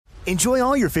Enjoy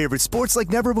all your favorite sports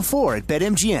like never before at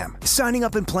BetMGM. Signing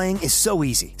up and playing is so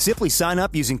easy. Simply sign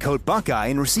up using code Buckeye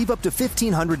and receive up to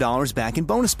 $1,500 back in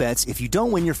bonus bets if you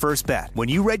don't win your first bet. When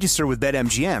you register with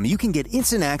BetMGM, you can get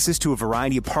instant access to a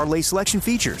variety of parlay selection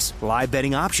features, live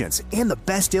betting options, and the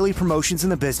best daily promotions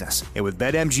in the business. And with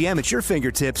BetMGM at your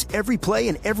fingertips, every play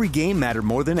and every game matter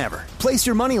more than ever. Place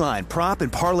your moneyline, prop,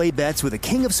 and parlay bets with the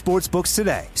king of sportsbooks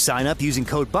today. Sign up using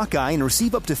code Buckeye and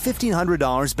receive up to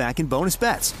 $1,500 back in bonus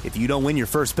bets if you don't win your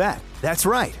first bet. That's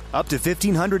right, up to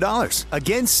 $1,500.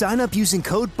 Again, sign up using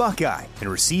code Buckeye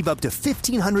and receive up to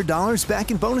 $1,500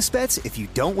 back in bonus bets if you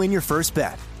don't win your first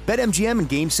bet. BetMGM and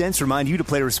GameSense remind you to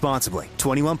play responsibly.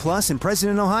 21 plus and present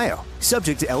in Ohio.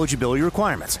 Subject to eligibility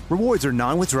requirements. Rewards are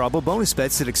non-withdrawable bonus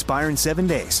bets that expire in 7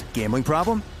 days. Gambling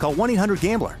problem? Call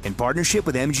 1-800-GAMBLER in partnership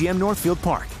with MGM Northfield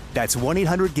Park. That's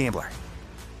 1-800-GAMBLER.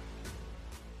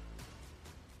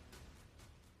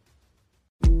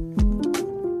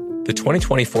 The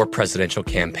 2024 presidential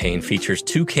campaign features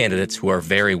two candidates who are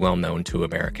very well known to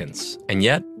Americans. And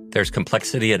yet, there's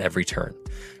complexity at every turn.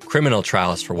 Criminal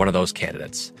trials for one of those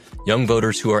candidates. Young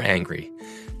voters who are angry.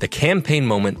 The Campaign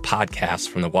Moment podcast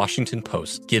from the Washington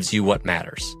Post gives you what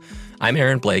matters. I'm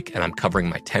Aaron Blake, and I'm covering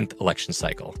my 10th election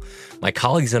cycle. My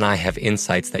colleagues and I have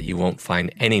insights that you won't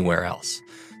find anywhere else.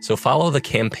 So follow The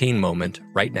Campaign Moment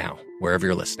right now, wherever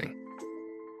you're listening.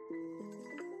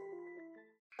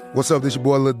 What's up, this your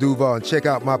boy Lil Duval, and check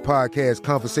out my podcast,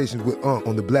 Conversations with Unc,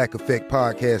 on the Black Effect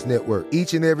Podcast Network.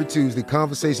 Each and every Tuesday,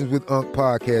 Conversations with Unc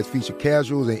podcast feature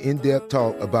casuals and in-depth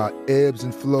talk about ebbs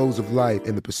and flows of life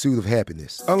and the pursuit of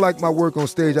happiness. Unlike my work on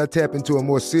stage, I tap into a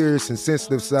more serious and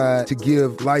sensitive side to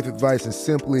give life advice and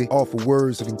simply offer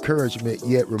words of encouragement,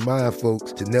 yet remind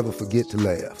folks to never forget to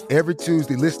laugh. Every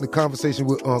Tuesday, listen to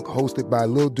Conversations with Unc, hosted by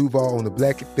Lil Duval on the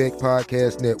Black Effect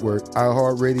Podcast Network,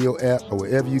 iHeartRadio app, or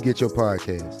wherever you get your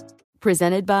podcasts.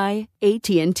 Presented by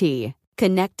AT&T.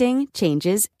 Connecting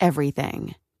changes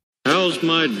everything. How's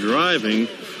my driving?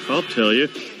 I'll tell you.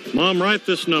 Mom, write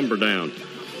this number down.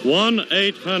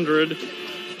 1-800-EATSH.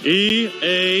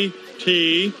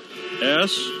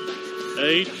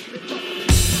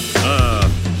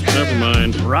 Never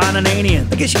mind. Ron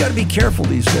Ananian. I guess you got to be careful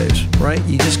these days, right?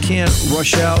 You just can't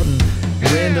rush out and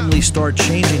randomly start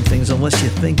changing things unless you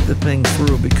think the thing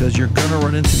through, because you're going to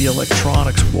run into the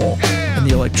electronics wall. And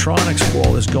the electronics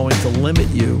wall is going to limit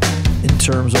you in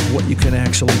terms of what you can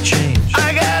actually change.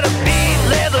 I got a beat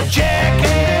leather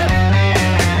jacket.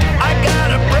 I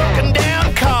got a broken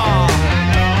down car.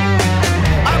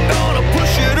 I'm going to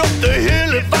push it up the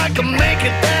hill if I can make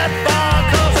it that far.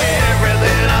 'Cause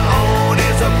everything I own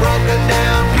is a broken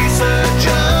down piece of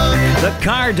junk. The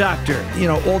Car Doctor. You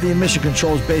know, all the emission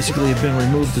controls basically have been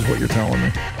removed, is what you're telling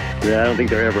me. Yeah, I don't think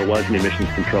there ever was an emissions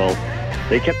control.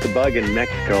 They kept the bug in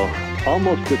Mexico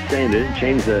almost the same. They didn't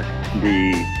change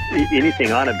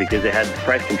anything on it because they had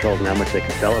price controls on how much they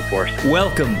could sell it for.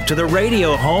 Welcome to the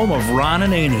radio home of Ron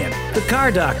Ananian, the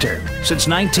Car Doctor. Since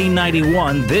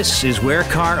 1991, this is where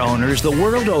car owners the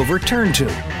world over turn to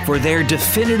for their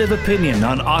definitive opinion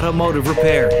on automotive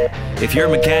repair. If your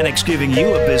mechanic's giving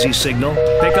you a busy signal,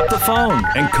 pick up the phone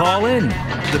and call in.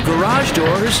 The garage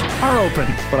doors are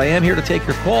open. But I am here to take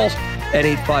your calls at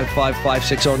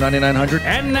 855-560-9900.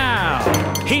 And now,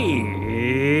 here's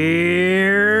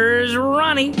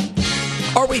Ronnie.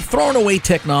 Are we throwing away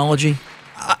technology?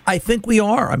 I think we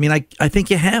are. I mean, I think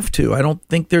you have to. I don't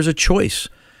think there's a choice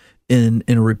in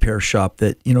a repair shop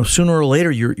that, you know, sooner or later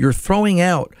you're throwing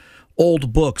out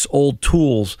old books, old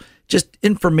tools, just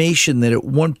information that at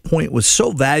one point was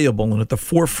so valuable and at the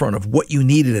forefront of what you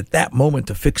needed at that moment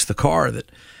to fix the car,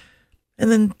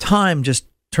 and then time just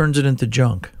turns it into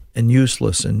junk and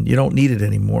useless, and you don't need it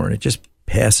anymore, and it just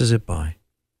passes it by.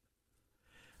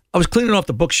 I was cleaning off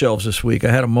the bookshelves this week.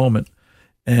 I had a moment,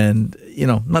 and, you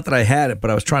know, not that I had it,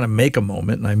 but I was trying to make a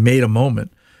moment, and I made a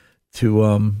moment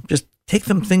to just take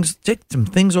some things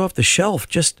off the shelf,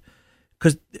 just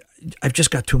because I've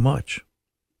just got too much.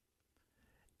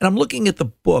 And I'm looking at the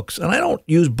books, and I don't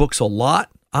use books a lot.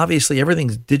 Obviously,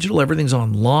 everything's digital, everything's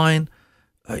online.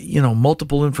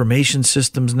 Multiple information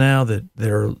systems now that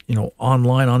are,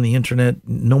 online on the internet.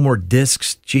 No more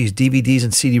discs. Geez, DVDs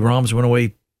and CD-ROMs went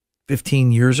away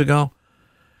 15 years ago.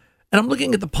 And I'm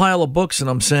looking at the pile of books and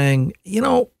I'm saying,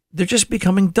 they're just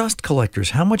becoming dust collectors.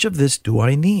 How much of this do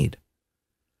I need?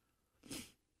 A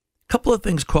couple of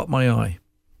things caught my eye.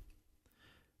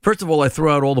 First of all, I threw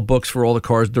out all the books for all the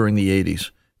cars during the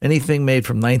 80s. Anything made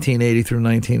from 1980 through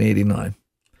 1989.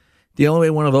 The only way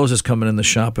one of those is coming in the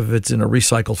shop if it's in a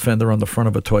recycled fender on the front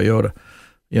of a Toyota,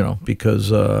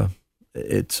 because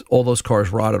it's all those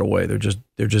cars rotted away. They're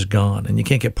just gone, and you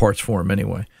can't get parts for them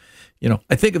anyway.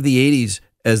 I think of the 80s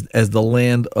as the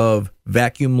land of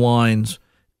vacuum lines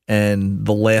and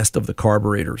the last of the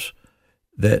carburetors,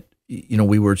 that, you know,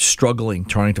 we were struggling,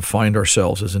 trying to find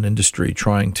ourselves as an industry,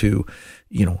 trying to,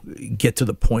 you know, get to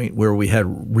the point where we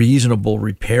had reasonable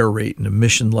repair rate and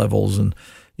emission levels, and,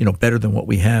 you know, better than what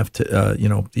we have to, you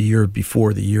know, the year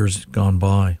before, the years gone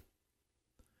by.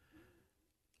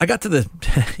 I got to the,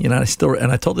 you know,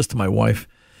 I told this to my wife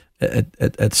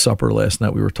at supper last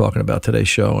night. We were talking about today's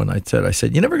show, and I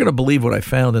said, you're never going to believe what I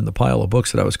found in the pile of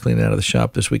books that I was cleaning out of the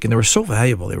shop this week, and they were so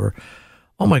valuable. They were,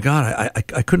 oh my God,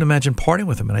 I couldn't imagine parting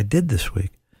with them, and I did this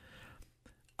week.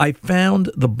 I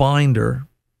found the binder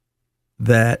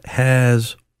that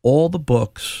has all the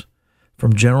books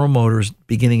from General Motors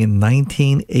beginning in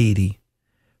 1980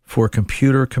 for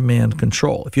computer command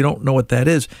control. If you don't know what that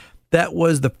is, that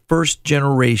was the first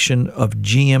generation of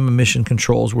GM emission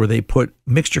controls where they put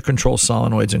mixture control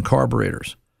solenoids in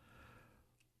carburetors.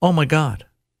 Oh my God.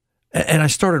 And I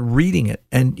started reading it.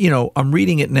 And, you know, I'm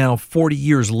reading it now 40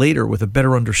 years later with a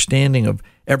better understanding of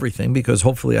everything, because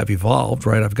hopefully I've evolved,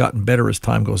 right? I've gotten better as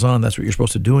time goes on. That's what you're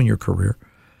supposed to do in your career.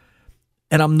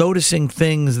 And I'm noticing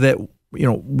things that, you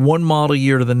know, one model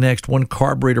year to the next, one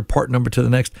carburetor part number to the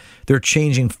next, they're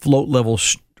changing float level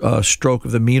stroke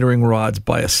of the metering rods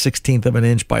by a 16th of an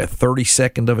inch, by a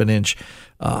 32nd of an inch,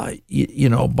 you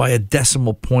know, by a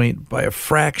decimal point, by a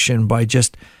fraction, by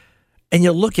just, and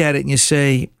you look at it and you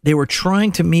say, they were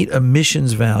trying to meet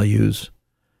emissions values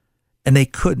and they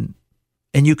couldn't.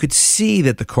 And you could see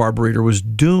that the carburetor was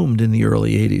doomed in the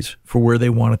early 80s for where they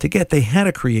wanted to get. They had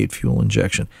to create fuel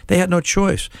injection. They had no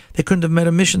choice. They couldn't have met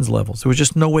emissions levels. There was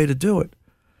just no way to do it.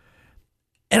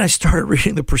 And I started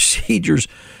reading the procedures,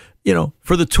 you know,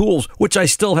 for the tools, which I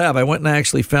still have. I went and I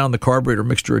actually found the carburetor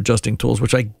mixture adjusting tools,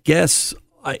 which I guess,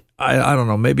 I don't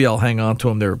know, maybe I'll hang on to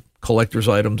them. They're collector's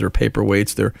items. They're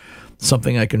paperweights. They're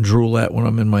something I can drool at when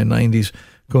I'm in my 90s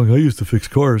going, I used to fix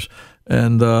cars.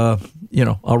 And, you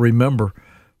know, I'll remember.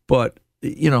 But,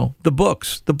 you know, the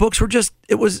books were just,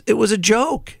 it was a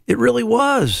joke. It really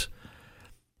was.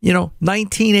 You know,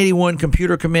 1981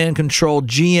 computer command control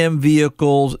GM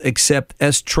vehicles except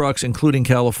S trucks, including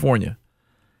California.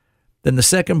 Then the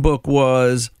second book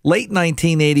was late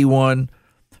 1981,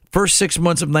 first 6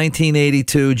 months of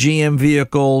 1982, GM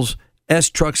vehicles, S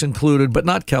trucks included, but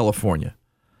not California.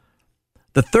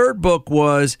 The third book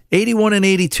was 81 and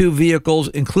 82 vehicles,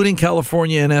 including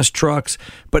California and S trucks,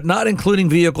 but not including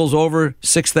vehicles over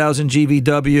 6,000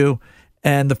 GVW,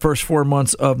 and the first 4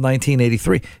 months of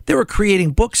 1983. They were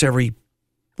creating books every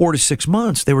 4 to 6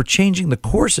 months. They were changing the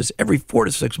courses every 4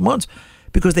 to 6 months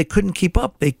because they couldn't keep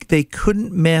up. They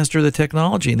couldn't master the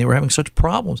technology, and they were having such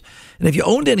problems. And if you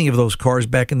owned any of those cars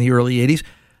back in the early 80s,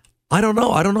 I don't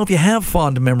know. I don't know if you have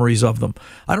fond memories of them.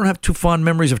 I don't have too fond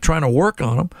memories of trying to work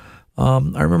on them.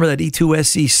 I remember that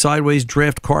E2SE sideways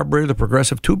draft carburetor, the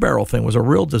progressive two-barrel thing, was a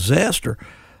real disaster.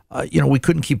 You know, we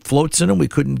couldn't keep floats in them. We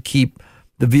couldn't keep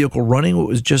the vehicle running. It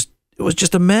was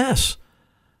just a mess.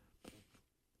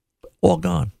 All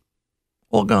gone.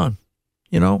 All gone.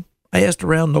 You know, I asked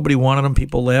around. Nobody wanted them.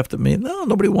 People laughed at me. No,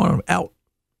 nobody wanted them. Out.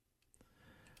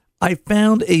 I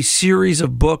found a series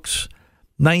of books,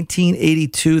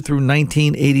 1982 through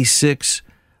 1986,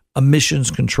 emissions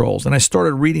controls. And I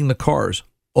started reading the cars.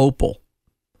 Opel.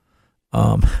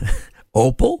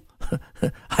 Opel?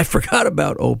 I forgot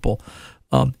about Opel.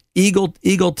 Eagle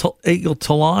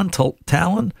Talon,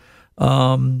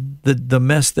 the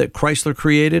mess that Chrysler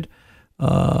created.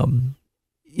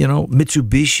 You know,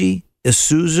 Mitsubishi,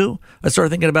 Isuzu. I started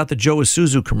thinking about the Joe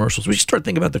Isuzu commercials. We should start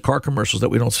thinking about the car commercials that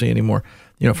we don't see anymore,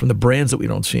 you know, from the brands that we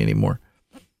don't see anymore.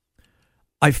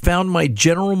 I found my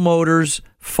General Motors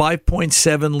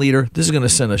 5.7 liter. This is going to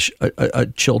send a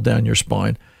chill down your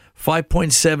spine.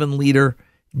 5.7 liter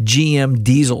GM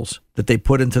diesels that they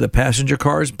put into the passenger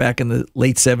cars back in the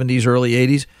late 70s, early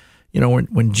 80s. You know,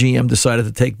 when GM decided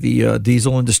to take the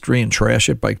diesel industry and trash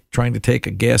it by trying to take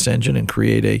a gas engine and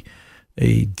create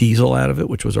a diesel out of it,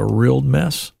 which was a real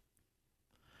mess.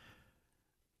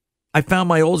 I found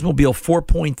my Oldsmobile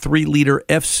 4.3 liter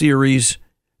F-Series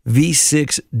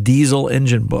V6 diesel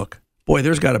engine book. Boy,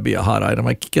 there's got to be a hot item.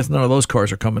 I guess none of those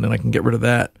cars are coming in. I can get rid of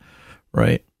that,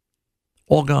 right?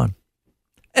 All gone.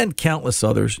 And countless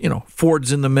others. You know,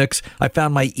 Ford's in the mix. I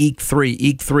found my EEC3.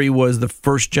 EEC3 was the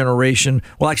first generation.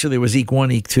 Well, actually, there was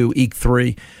EEC1, EEC2,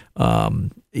 EEC3.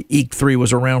 EEC3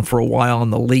 was around for a while in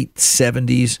the late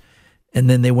 70s, and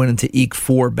then they went into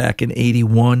EEC4 back in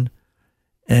 81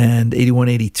 and 81,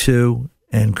 82,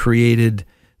 and created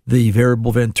the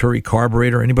variable Venturi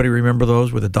carburetor. Anybody remember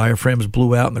those where the diaphragms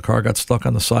blew out and the car got stuck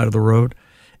on the side of the road?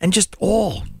 And just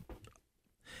all.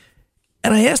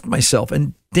 And I asked myself,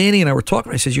 and Danny and I were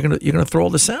talking, I said, you're gonna throw all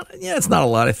this out? Yeah, it's not a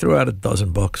lot. I threw out a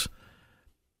dozen books.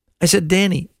 I said,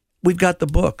 Danny, we've got the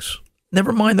books.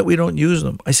 Never mind that we don't use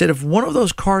them. I said, if one of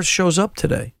those cars shows up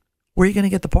today, where are you going to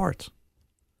get the parts?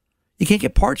 You can't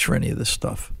get parts for any of this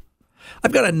stuff.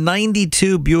 I've got a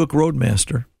 92 Buick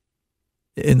Roadmaster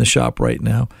in the shop right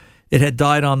now. It had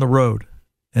died on the road.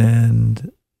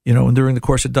 And, and during the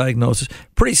course of diagnosis,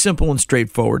 pretty simple and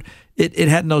straightforward. It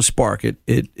had no spark.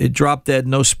 It dropped dead,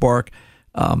 no spark.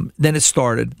 Then it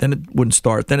started. Then it wouldn't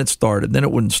start. Then it started. Then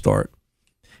it wouldn't start.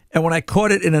 And when I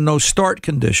caught it in a no-start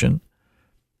condition,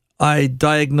 I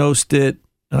diagnosed it,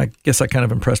 and I guess I kind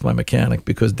of impressed my mechanic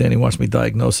because Danny watched me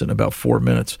diagnose it in about 4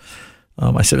 minutes.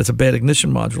 I said, it's a bad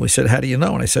ignition module. He said, how do you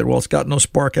know? And I said, well, it's got no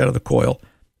spark out of the coil.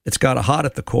 It's got a hot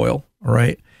at the coil, all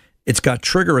right? It's got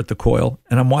trigger at the coil,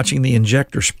 and I'm watching the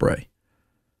injector spray,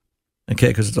 okay,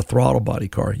 because it's a throttle body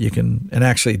car. And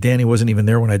actually, Danny wasn't even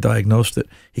there when I diagnosed it.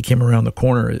 He came around the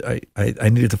corner. I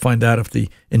needed to find out if the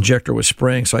injector was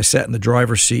spraying, so I sat in the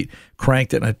driver's seat,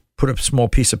 cranked it, and I put a small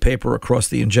piece of paper across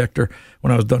the injector.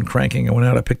 When I was done cranking, I went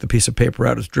out, I picked the piece of paper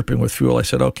out, it was dripping with fuel. I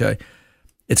said, okay,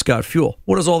 it's got fuel.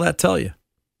 What does all that tell you?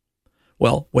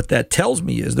 Well, what that tells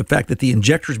me is the fact that the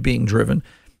injector's being driven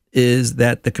is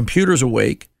that the computer's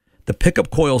awake, the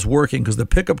pickup coil's working, because the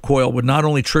pickup coil would not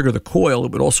only trigger the coil,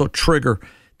 it would also trigger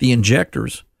the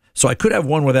injectors. So I could have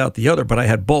one without the other, but I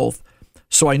had both.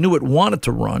 So I knew it wanted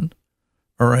to run,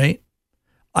 all right?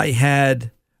 I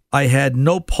had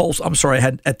no pulse. I'm sorry.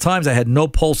 At times I had no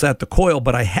pulse at the coil,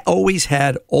 but I always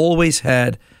had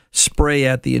spray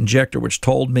at the injector, which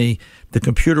told me the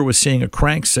computer was seeing a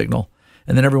crank signal.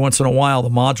 And then every once in a while, the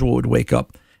module would wake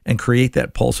up and create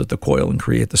that pulse at the coil and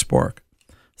create the spark.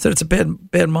 I said, it's a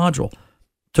bad module.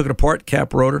 Took it apart,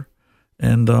 cap rotor.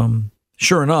 And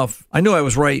sure enough, I knew I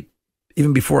was right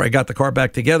even before I got the car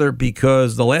back together,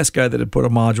 because the last guy that had put a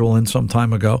module in some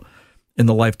time ago, in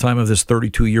the lifetime of this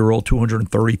 32-year-old,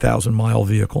 230,000-mile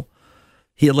vehicle,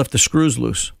 he had left the screws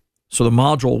loose. So the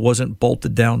module wasn't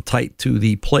bolted down tight to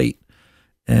the plate.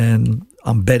 And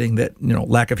I'm betting that,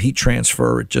 lack of heat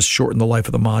transfer, it just shortened the life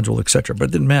of the module, etc. But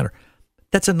it didn't matter.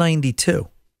 That's a 92.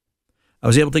 I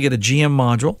was able to get a GM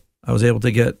module. I was able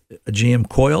to get a GM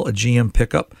coil, a GM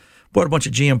pickup. Bought a bunch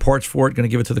of GM parts for it, going to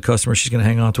give it to the customer. She's going to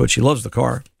hang on to it. She loves the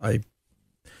car.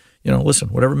 Listen,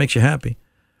 whatever makes you happy.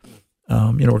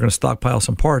 We're going to stockpile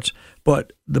some parts.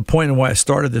 But the point and why I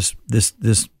started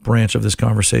this branch of this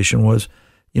conversation was,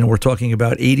 we're talking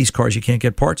about 80s cars you can't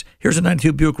get parts. Here's a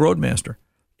 92 Buick Roadmaster.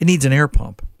 It needs an air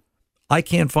pump. I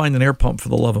can't find an air pump for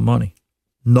the love of money.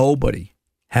 Nobody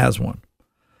has one.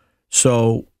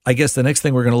 So I guess the next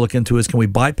thing we're going to look into is, can we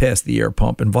bypass the air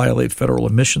pump and violate federal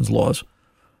emissions laws?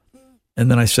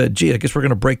 And then I said, I guess we're going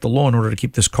to break the law in order to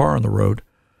keep this car on the road,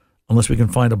 unless we can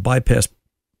find a bypass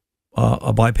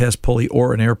pulley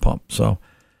or an air pump. So,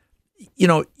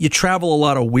 you travel a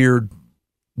lot of weird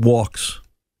walks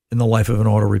in the life of an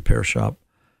auto repair shop.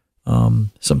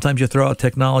 Sometimes you throw out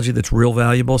technology that's real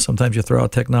valuable. Sometimes you throw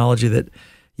out technology that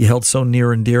you held so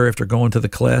near and dear after going to the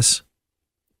class.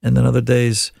 And then other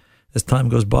days, as time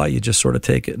goes by, you just sort of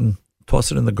take it and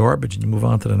toss it in the garbage and you move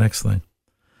on to the next thing.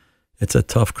 It's a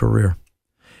tough career.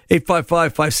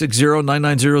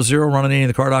 855-560-9900. Ron Ananian,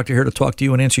 the Car Doctor, here to talk to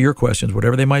you and answer your questions,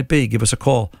 whatever they might be. Give us a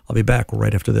call. I'll be back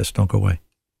right after this. Don't go away.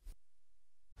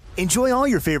 Enjoy all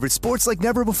your favorite sports like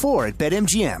never before at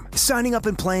BetMGM. Signing up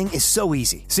and playing is so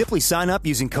easy. Simply sign up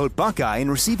using code Buckeye and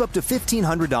receive up to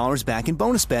 $1,500 back in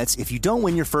bonus bets if you don't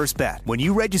win your first bet. When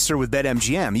you register with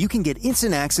BetMGM, you can get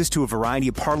instant access to a variety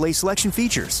of parlay selection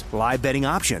features, live betting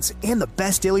options, and the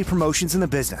best daily promotions in the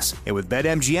business. And with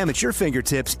BetMGM at your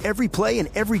fingertips, every play and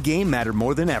every game matter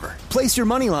more than ever. Place your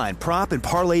moneyline, prop, and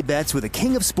parlay bets with the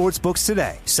king of sportsbooks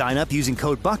today. Sign up using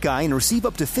code Buckeye and receive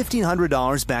up to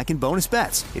 $1,500 back in bonus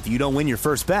bets if you don't win your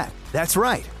first bet. That's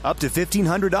right, up to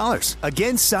 $1,500.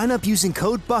 Again, sign up using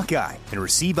code Buckeye and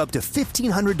receive up to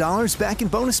 $1,500 back in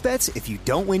bonus bets if you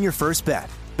don't win your first bet.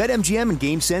 BetMGM and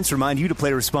GameSense remind you to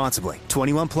play responsibly.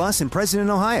 21 plus and present in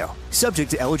Ohio.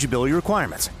 Subject to eligibility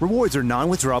requirements. Rewards are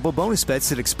non-withdrawable bonus bets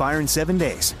that expire in 7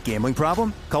 days. Gambling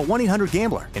problem? Call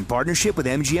 1-800-GAMBLER in partnership with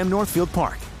MGM Northfield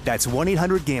Park. That's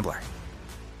 1-800-GAMBLER.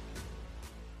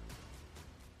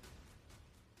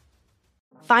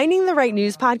 Finding the right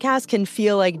news podcast can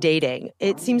feel like dating.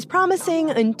 It seems promising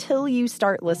until you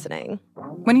start listening.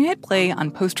 When you hit play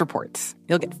on Post Reports,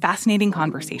 you'll get fascinating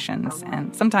conversations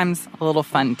and sometimes a little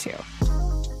fun, too.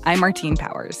 I'm Martine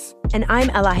Powers. And I'm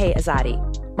Elahe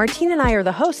Azadi. Martine and I are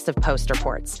the hosts of Post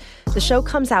Reports. The show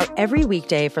comes out every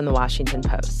weekday from The Washington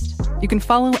Post. You can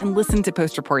follow and listen to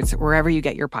Post Reports wherever you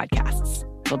get your podcasts.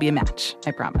 It'll be a match,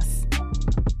 I promise.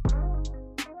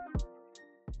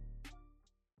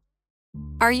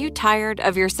 Are you tired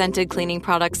of your scented cleaning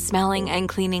products smelling and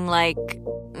cleaning like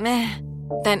meh?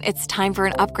 Then it's time for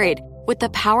an upgrade with the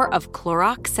power of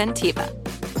Clorox Scentiva.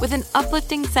 With an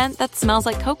uplifting scent that smells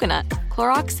like coconut,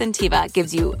 Clorox Scentiva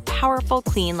gives you powerful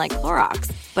clean like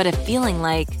Clorox, but a feeling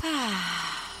like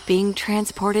being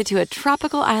transported to a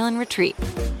tropical island retreat.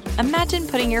 Imagine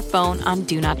putting your phone on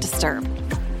Do Not Disturb,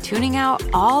 tuning out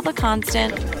all the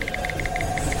constant,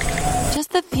 just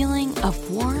the feeling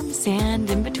of warm sand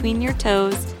in between your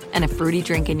toes and a fruity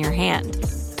drink in your hand.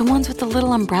 The ones with the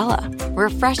little umbrella.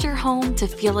 Refresh your home to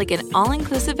feel like an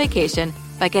all-inclusive vacation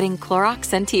by getting Clorox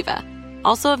Scentiva.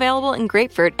 Also available in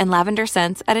grapefruit and lavender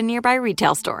scents at a nearby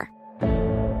retail store.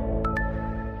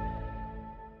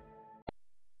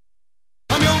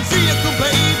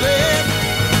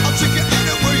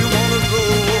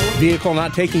 Vehicle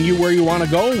not taking you where you want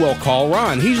to go? Well, call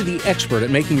Ron. He's the expert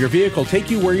at making your vehicle take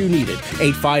you where you need it.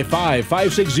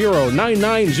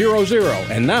 855-560-9900.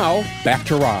 And now, back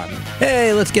to Ron.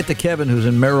 Hey, let's get to Kevin, who's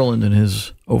in Maryland in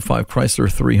his 05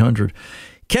 Chrysler 300.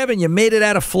 Kevin, you made it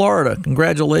out of Florida.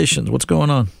 Congratulations. What's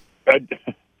going on? I did.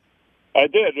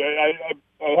 I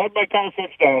had my car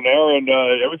fixed down there, and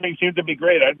everything seemed to be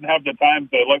great. I didn't have the time,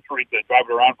 the luxury to drive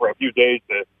it around for a few days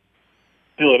to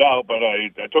feel it out, but I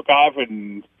took off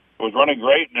and it was running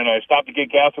great, and then I stopped to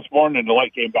get gas this morning, and the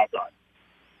light came back on.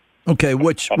 Okay, I'm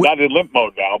not in limp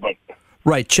mode now, but...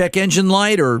 Right, check engine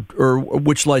light, or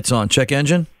which light's on? Check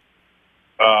engine?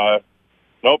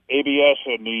 Nope, ABS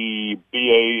and the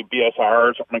BSR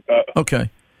or something like that.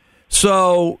 Okay.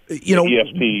 So,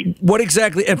 ESP. What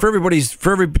exactly, and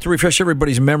to refresh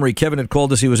everybody's memory, Kevin had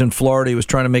called us, he was in Florida, he was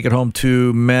trying to make it home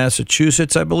to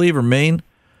Massachusetts, I believe, or Maine?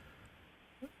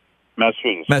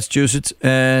 Massachusetts,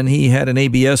 and he had an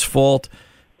ABS fault,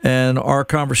 and our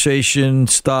conversation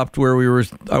stopped where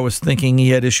I was thinking he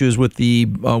had issues with the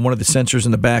one of the sensors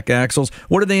in the back axles.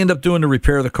 What did they end up doing to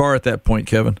repair the car at that point,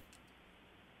 Kevin?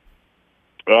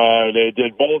 They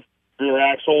did both rear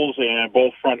axles and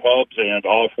both front hubs and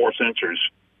all 4 sensors.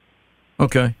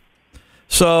 Okay.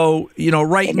 So,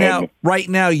 right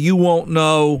now you won't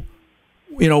know,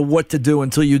 what to do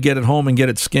until you get it home and get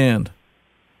it scanned.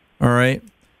 All right?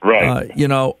 Right.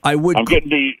 I would. I'm getting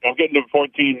the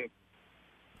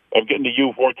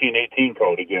U1418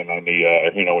 code again on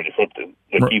the when you flip the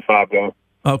key fob down.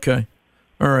 Okay.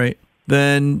 All right.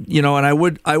 Then and I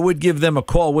would give them a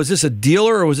call. Was this a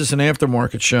dealer or was this an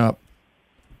aftermarket shop?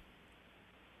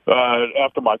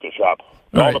 Aftermarket shop.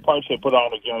 All the parts they put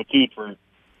on are guaranteed for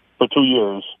 2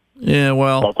 years. Yeah.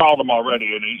 Well, I called them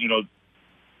already, and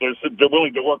they're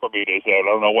willing to work with me. They said, I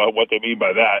don't know what they mean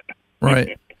by that.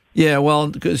 Right. Yeah, well,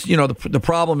 because the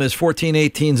problem is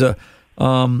 1418's a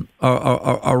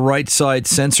right side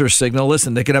sensor signal.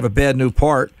 Listen, they could have a bad new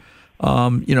part.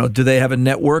 Do they have a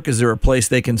network? Is there a place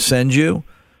they can send you?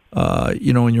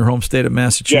 In your home state of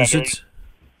Massachusetts.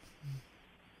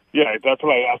 Yeah, that's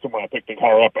what I asked them when I picked the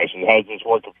car up. I said, "How does this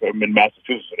work if I'm in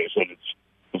Massachusetts?" They said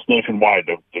it's nationwide.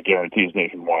 The guarantee is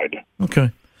nationwide.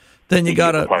 Okay, then you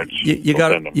gotta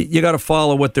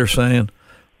follow what they're saying.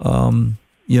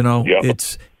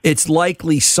 It's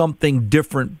likely something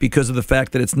different because of the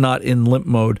fact that it's not in limp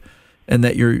mode, and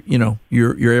that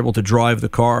you're able to drive the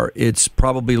car. It's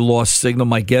probably lost signal.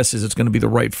 My guess is it's going to be the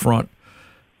right front,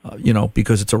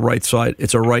 because it's a right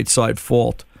side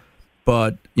fault.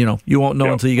 But you won't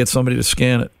know until you get somebody to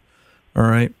scan it. All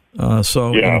right.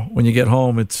 When you get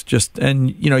home, it's just,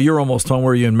 and you're almost home.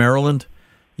 Where are you, in Maryland?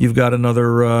 You've got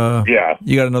another.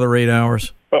 You got another 8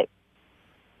 hours.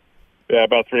 Yeah,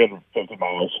 about 350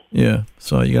 miles. Yeah,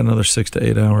 so you got another 6 to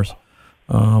 8 hours,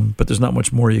 but there's not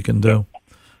much more you can do.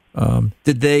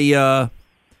 Did they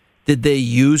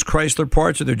use Chrysler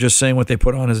parts, or they're just saying what they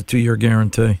put on as a 2-year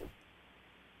guarantee?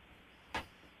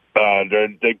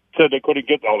 They said they couldn't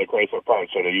get all the Chrysler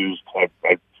parts, so they used, I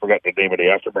forgot the name of the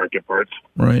aftermarket parts.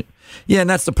 Right. Yeah, and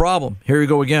that's the problem. Here you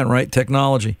go again, right?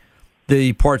 Technology.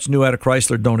 The parts new out of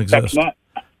Chrysler don't exist.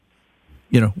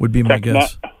 TechNet. Would be my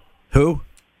guess. Who?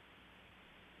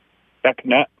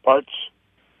 TechNet parts.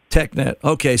 TechNet.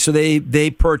 Okay, so they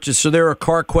purchased. So they're a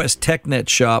CarQuest TechNet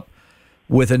shop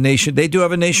with they do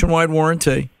have a nationwide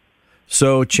warranty.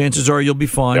 So chances are you'll be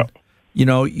fine.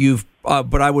 Yep.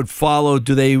 But I would follow.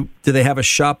 Do they have a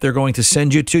shop they're going to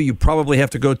send you to? You probably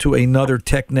have to go to another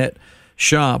TechNet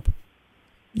shop.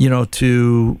 No,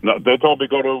 they told me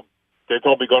go to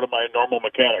my normal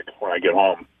mechanic when I get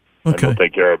home. Okay. And they'll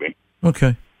take care of me.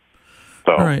 Okay.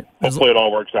 So all right. Hopefully it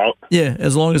all works out. Yeah,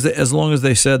 as long as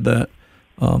they said that.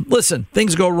 Listen,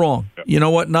 things go wrong. Yep. You know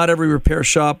what? Not every repair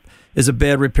shop is a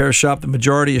bad repair shop. The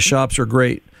majority of shops are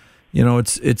great.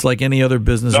 It's like any other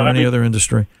business or any other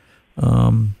industry.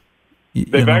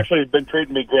 They've actually been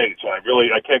treating me great, so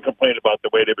I can't complain about the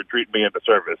way they've been treating me in the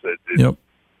service.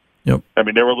 Yep. I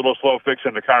mean, they were a little slow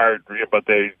fixing the car, but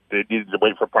they needed to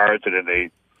wait for parts, and then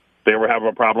they were having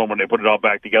a problem when they put it all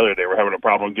back together. They were having a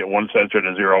problem getting one sensor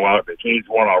to zero out. They changed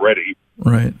one already.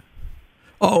 Right.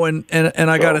 Oh, and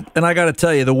I got to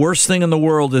tell you, the worst thing in the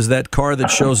world is that car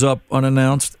that shows up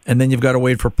unannounced, and then you've got to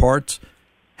wait for parts.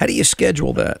 How do you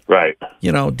schedule that? Right. Do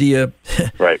you?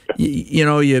 Right.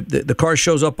 The car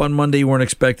shows up on Monday. You weren't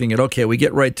expecting it. Okay, we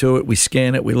get right to it. We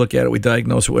scan it. We look at it. We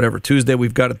diagnose it. Whatever. Tuesday,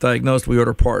 we've got it diagnosed. We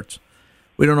order parts.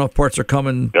 We don't know if parts are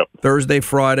coming Thursday,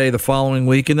 Friday, the following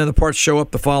week, and then the parts show up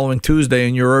the following Tuesday,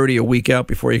 and you're already a week out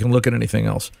before you can look at anything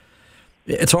else.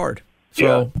 It's hard.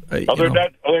 So, Other than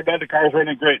that, the car's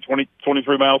running great.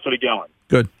 23 miles to the gallon.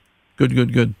 Good.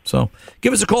 So,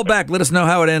 give us a call back. Let us know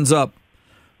how it ends up.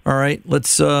 All right, let's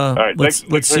see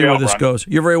where this goes.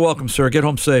 You're very welcome, sir. Get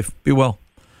home safe. Be well.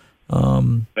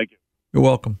 Thank you. You're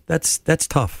welcome. That's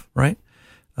tough, right?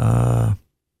 And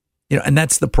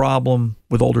that's the problem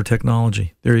with older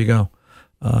technology. There you go.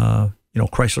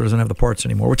 Chrysler doesn't have the parts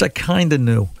anymore, which I kind of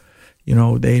knew.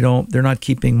 They're not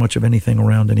keeping much of anything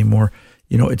around anymore.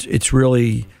 It's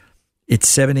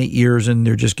 7-8 years and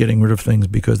they're just getting rid of things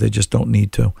because they just don't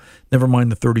need to. Never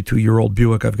mind the 32-year-old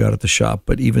Buick I've got at the shop,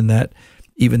 but even that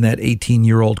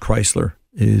 18-year-old Chrysler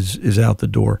is out the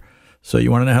door. So you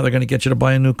want to know how they're going to get you to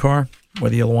buy a new car?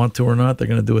 Whether you want to or not, they're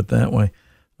going to do it that way.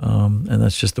 And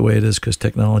that's just the way it is because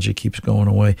technology keeps going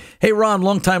away. Hey, Ron,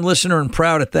 longtime listener and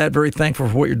proud at that. Very thankful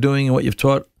for what you're doing and what you've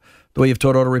taught, the way you've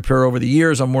taught auto repair over the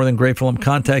years. I'm more than grateful. I'm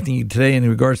contacting you today in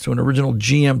regards to an original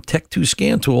GM Tech 2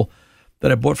 scan tool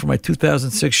that I bought for my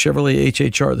 2006 Chevrolet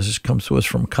HHR. This comes to us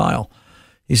from Kyle.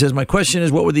 He says, my question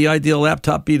is, what would the ideal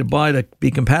laptop be to buy to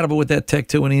be compatible with that Tech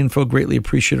 2? Any info? Greatly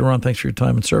appreciated, Ron. Thanks for your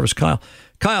time and service, Kyle.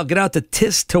 Kyle, get out to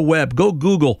TIS2Web. Go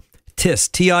Google TIS,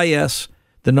 T-I-S,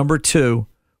 the number 2,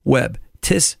 Web,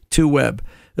 TIS2Web.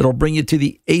 It'll bring you to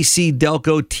the AC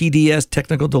Delco TDS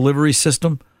Technical Delivery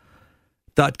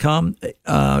System.com.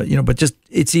 But just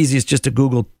it's easy. It's just to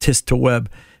Google TIS2Web,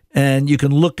 and you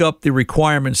can look up the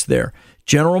requirements there.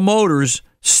 General Motors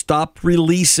stopped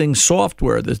releasing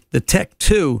software. The Tech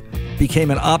 2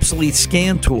 became an obsolete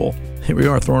scan tool. Here we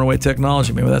are, throwing away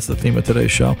technology. Maybe that's the theme of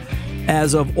today's show.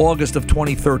 As of August of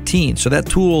 2013. So that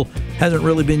tool hasn't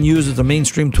really been used as a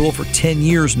mainstream tool for 10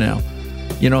 years now.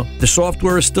 The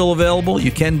software is still available.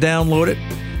 You can download it.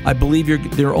 I believe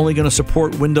they're only going to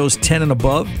support Windows 10 and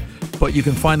above, but you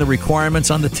can find the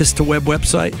requirements on the TIS2Web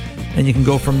website, and you can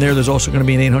go from there. There's also going to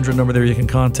be an 800 number there you can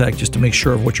contact just to make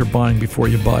sure of what you're buying before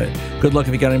you buy it. Good luck.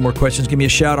 If you got any more questions, give me a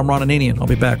shout. I'm Ron Ananian. I'll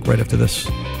be back right after this.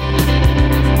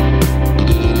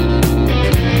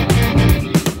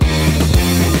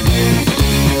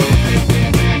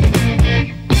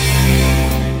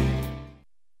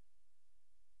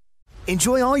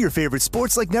 Enjoy all your favorite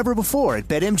sports like never before at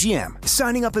BetMGM.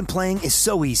 Signing up and playing is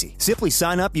so easy. Simply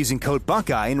sign up using code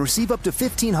Buckeye and receive up to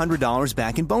 $1,500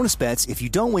 back in bonus bets if you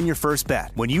don't win your first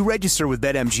bet. When you register with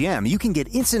BetMGM, you can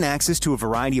get instant access to a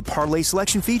variety of parlay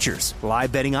selection features,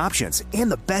 live betting options, and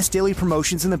the best daily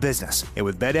promotions in the business. And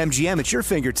with BetMGM at your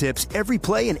fingertips, every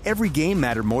play and every game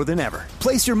matter more than ever.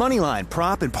 Place your moneyline,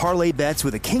 prop, and parlay bets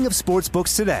with the king of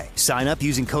sportsbooks today. Sign up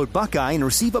using code Buckeye and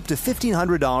receive up to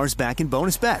 $1,500 back in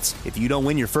bonus bets if you don't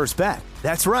win your first bet.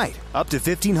 That's right, up to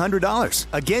 $1,500.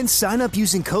 Again, sign up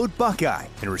using code Buckeye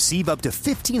and receive up to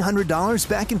 $1,500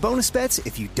 back in bonus bets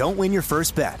if you don't win your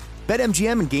first bet.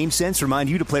 BetMGM and GameSense remind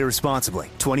you to play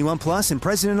responsibly. 21 plus and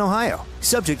present in Ohio.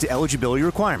 Subject to eligibility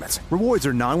requirements. Rewards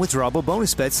are non-withdrawable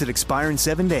bonus bets that expire in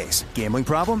 7 days. Gambling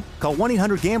problem? Call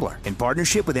 1-800-GAMBLER in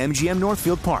partnership with MGM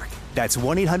Northfield Park. That's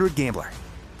 1-800-GAMBLER.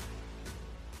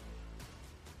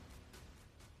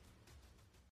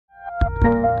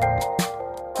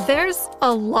 There's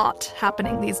a lot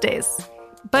happening these days,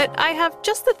 but I have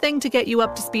just the thing to get you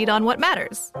up to speed on what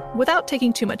matters without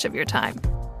taking too much of your time.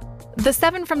 The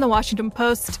 7 from the Washington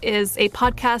Post is a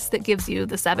podcast that gives you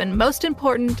the 7 most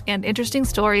important and interesting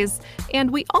stories,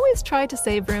 and we always try to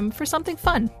save room for something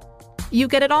fun. You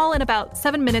get it all in about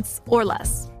 7 minutes or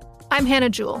less. I'm Hannah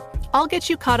Jewell. I'll get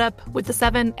you caught up with the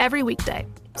 7 every weekday,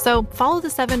 so follow the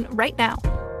 7 right now.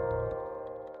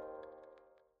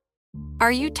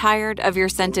 Are you tired of your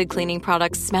scented cleaning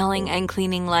products smelling and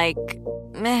cleaning like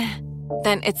meh?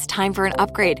 Then it's time for an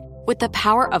upgrade with the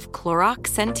power of Clorox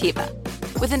Scentiva.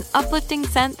 With an uplifting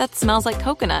scent that smells like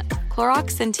coconut,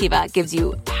 Clorox Scentiva gives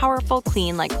you powerful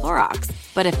clean like Clorox,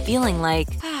 but a feeling like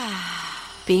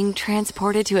being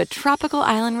transported to a tropical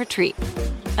island retreat.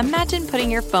 Imagine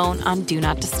putting your phone on Do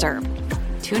Not Disturb,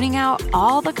 tuning out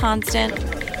all the constant,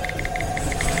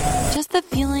 just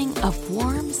the feeling of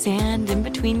warm sand in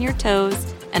between your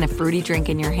toes and a fruity drink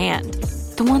in your hand.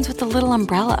 The ones with the little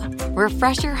umbrella.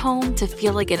 Refresh your home to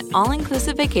feel like an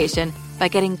all-inclusive vacation by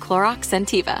getting Clorox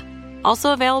Scentiva.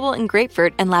 Also available in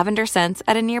grapefruit and lavender scents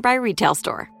at a nearby retail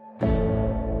store.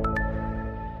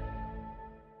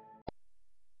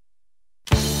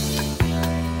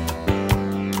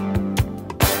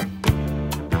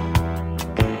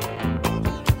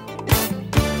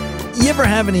 You ever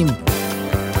have any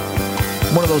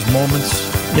one of those moments,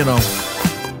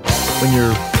 when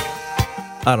you're,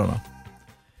 I don't know.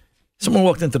 Someone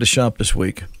walked into the shop this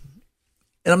week,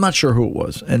 and I'm not sure who it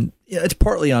was. And it's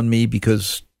partly on me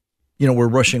because, we're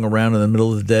rushing around in the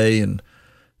middle of the day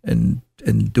and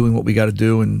doing what we got to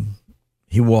do. And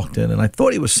he walked in, and I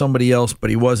thought he was somebody else, but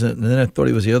he wasn't. And then I thought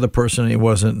he was the other person, and he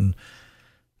wasn't. And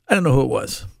I don't know who it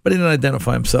was, but he didn't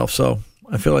identify himself. So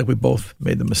I feel like we both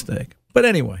made the mistake. But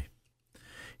anyway,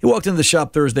 he walked into the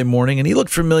shop Thursday morning, and he looked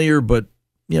familiar, but,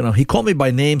 he called me by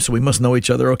name, so we must know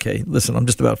each other. Okay, listen, I'm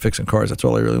just about fixing cars. That's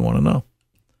all I really want to know.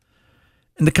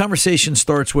 And the conversation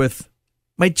starts with,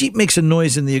 my Jeep makes a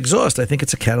noise in the exhaust. I think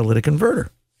it's a catalytic converter.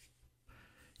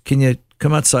 Can you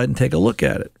come outside and take a look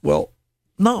at it? Well,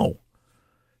 no.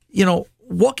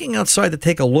 Walking outside to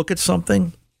take a look at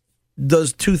something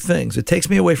does two things. It takes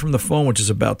me away from the phone, which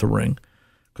is about to ring,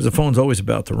 because the phone's always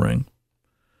about to ring.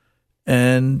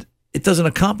 And it doesn't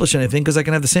accomplish anything because I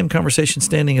can have the same conversation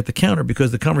standing at the counter,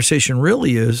 because the conversation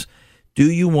really is, do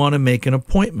you want to make an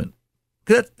appointment?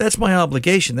 That's my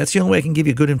obligation. That's the only way I can give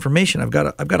you good information. I've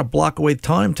got to block away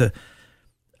time to,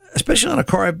 especially on a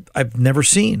car I've never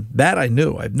seen. That I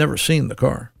knew. I've never seen the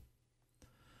car.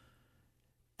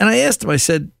 And I asked him, I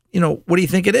said, what do you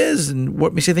think it is? And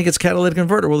what makes you think it's a catalytic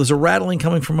converter? Well, there's a rattling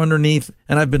coming from underneath,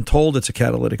 and I've been told it's a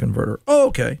catalytic converter. Oh,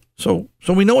 okay. So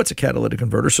we know it's a catalytic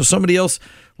converter. So somebody else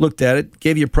looked at it,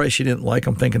 gave you a price you didn't like,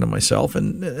 I'm thinking to myself,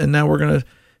 and now we're going to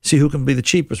see who can be the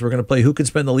cheapest. We're going to play who can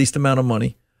spend the least amount of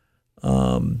money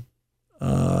and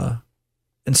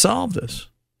solve this.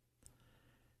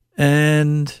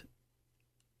 And,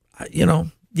 I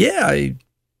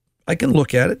can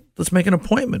look at it. Let's make an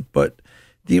appointment. But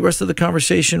the rest of the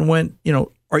conversation went,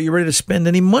 are you ready to spend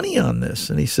any money on this?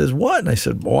 And he says, what? And I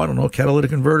said, I don't know,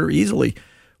 catalytic converter, easily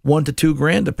 $1,000 to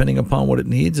 $2,000, depending upon what it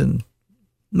needs. And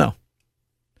no.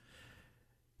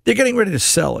 They're getting ready to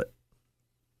sell it.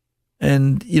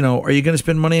 And, are you going to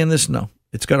spend money on this? No.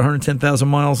 It's got 110,000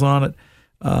 miles on it.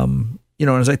 And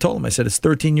as I told him, I said, it's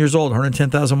 13 years old,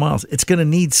 110,000 miles. It's going to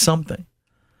need something.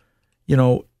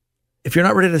 If you're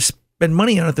not ready to spend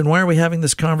money on it, then why are we having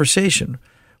this conversation?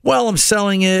 Well, I'm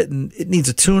selling it and it needs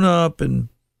a tune-up. And,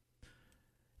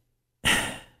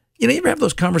 you ever have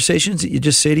those conversations that you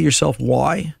just say to yourself,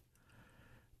 why?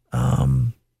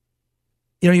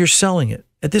 You're selling it.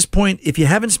 At this point, if you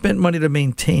haven't spent money to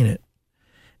maintain it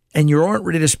and you aren't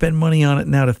ready to spend money on it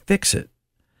now to fix it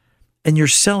and you're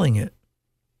selling it,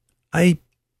 and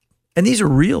these are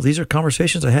real. These are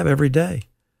conversations I have every day.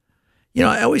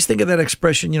 I always think of that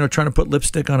expression, trying to put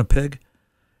lipstick on a pig.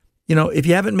 If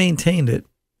you haven't maintained it,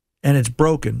 and it's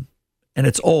broken, and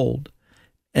it's old,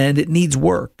 and it needs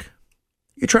work,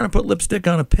 you're trying to put lipstick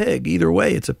on a pig. Either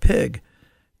way, it's a pig.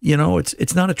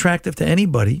 It's not attractive to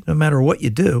anybody, no matter what you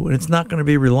do, and it's not going to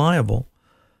be reliable.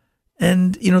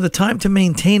 And, the time to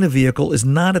maintain a vehicle is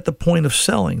not at the point of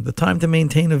selling. The time to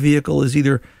maintain a vehicle is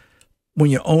either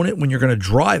when you own it, when you're going to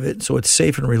drive it, so it's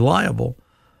safe and reliable,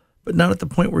 but not at the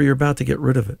point where you're about to get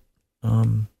rid of it. I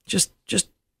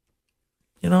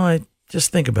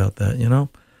just think about that,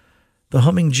 The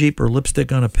humming Jeep or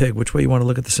lipstick on a pig, which way you want to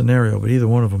look at the scenario, but either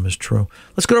one of them is true.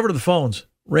 Let's go over to the phones.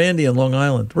 Randy in Long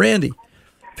Island. Randy,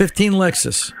 15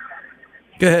 Lexus.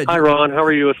 Go ahead. Hi, Ron. How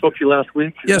are you? I spoke to you last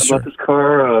week about this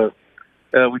car.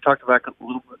 We talked back a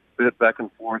little bit back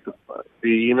and forth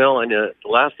via email, and the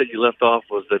last that you left off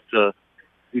was that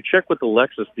you checked with the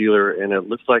Lexus dealer, and it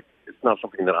looks like it's not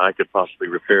something that I could possibly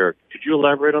repair. Could you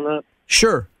elaborate on that?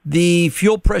 Sure. The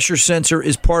fuel pressure sensor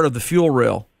is part of the fuel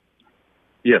rail.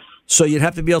 Yes. So you'd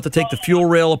have to be able to take the fuel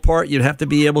rail apart. You'd have to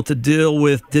be able to deal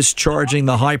with discharging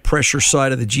the high pressure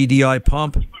side of the GDI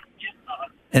pump.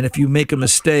 And if you make a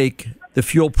mistake, the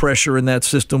fuel pressure in that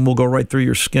system will go right through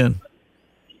your skin.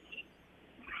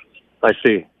 I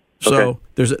see. So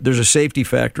there's a safety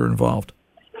factor involved.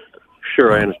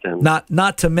 Sure, I understand.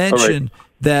 Not to mention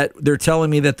that they're telling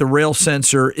me that the rail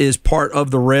sensor is part of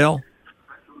the rail.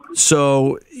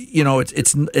 So,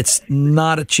 it's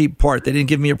not a cheap part. They didn't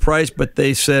give me a price, but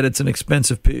they said it's an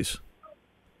expensive piece.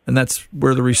 And that's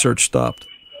where the research stopped.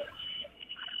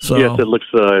 So, yes, it looks,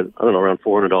 around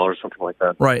 $400, something like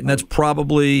that. Right, and that's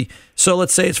probably, so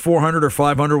let's say it's $400 or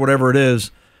 $500, whatever it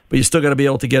is. but you still got to be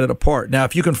able to get it apart. Now,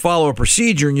 if you can follow a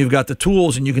procedure and you've got the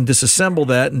tools and you can disassemble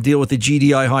that and deal with the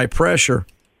GDI high pressure,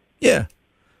 yeah,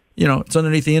 it's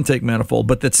underneath the intake manifold.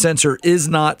 But that sensor is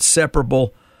not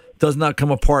separable, does not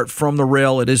come apart from the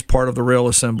rail. It is part of the rail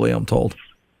assembly, I'm told.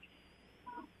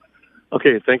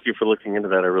 Okay, thank you for looking into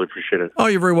that. I really appreciate it. Oh,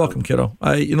 you're very welcome, kiddo.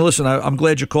 Listen, I'm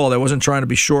glad you called. I wasn't trying to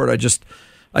be short. I just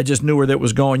knew where that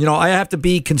was going. I have to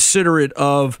be considerate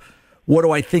of what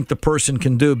do I think the person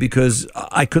can do, because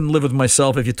I couldn't live with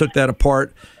myself if you took that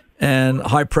apart and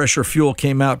high pressure fuel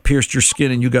came out, pierced your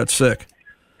skin, and you got sick,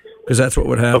 because that's what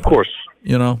would happen. Of course.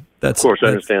 Of course, I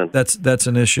understand. That's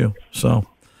an issue. So,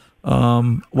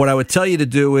 what I would tell you to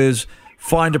do is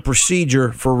find a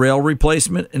procedure for rail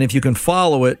replacement, and if you can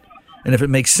follow it, and if it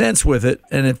makes sense with it,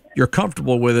 and if you're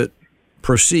comfortable with it,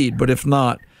 proceed. But if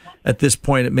not, at this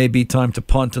point, it may be time to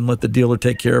punt and let the dealer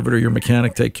take care of it or your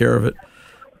mechanic take care of it,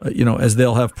 as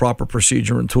they'll have proper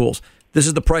procedure and tools. This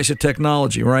is the price of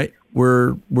technology, right?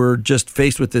 We're just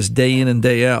faced with this day in and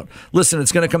day out. Listen,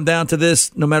 it's going to come down to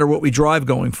this no matter what we drive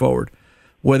going forward,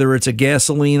 whether it's a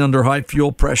gasoline under high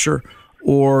fuel pressure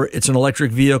or it's an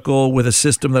electric vehicle with a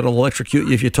system that'll electrocute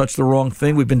you if you touch the wrong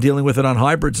thing. We've been dealing with it on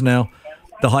hybrids now.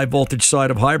 The high voltage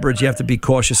side of hybrids, you have to be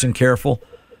cautious and careful.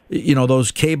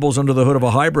 Those cables under the hood of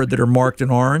a hybrid that are marked in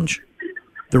orange,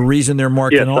 the reason they're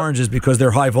marked in orange is because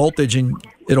they're high voltage and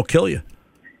it'll kill you.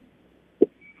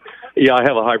 Yeah, I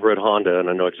have a hybrid Honda, and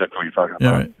I know exactly what you're talking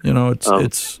about. Yeah, right.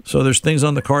 It's so there's things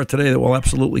on the car today that will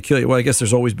absolutely kill you. Well, I guess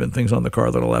there's always been things on the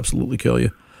car that'll absolutely kill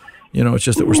you. It's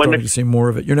just that we're starting to see more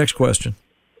of it. Your next question.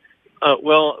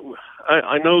 Well,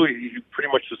 I know you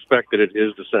pretty much suspect that it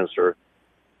is the sensor,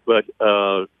 but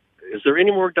is there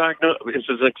any more It's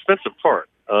an expensive part.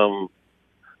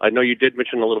 I know you did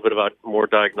mention a little bit about more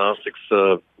diagnostics.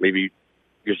 Maybe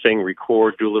you're saying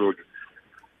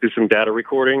do some data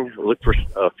recording, look for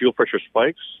fuel pressure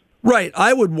spikes. Right.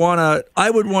 I would want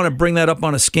to bring that up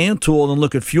on a scan tool and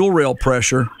look at fuel rail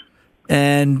pressure,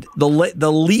 and the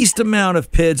least amount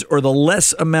of PIDs or the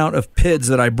less amount of PIDs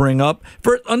that I bring up.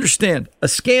 Understand, a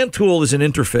scan tool is an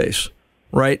interface,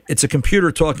 right? It's a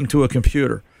computer talking to a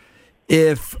computer.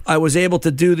 If I was able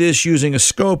to do this using a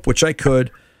scope, which I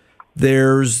could,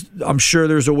 I'm sure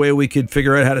there's a way we could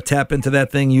figure out how to tap into that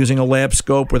thing using a lab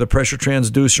scope with a pressure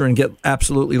transducer and get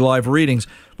absolutely live readings.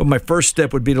 But my first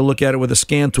step would be to look at it with a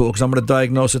scan tool, because I'm going to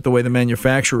diagnose it the way the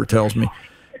manufacturer tells me.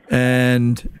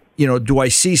 And, do I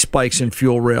see spikes in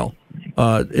fuel rail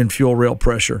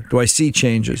pressure? Do I see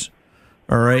changes?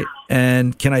 All right.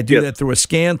 And can I do that through a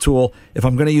scan tool? If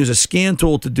I'm going to use a scan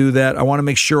tool to do that, I want to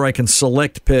make sure I can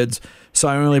select PIDs. So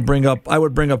I would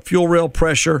bring up fuel rail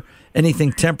pressure,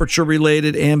 anything temperature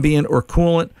related, ambient or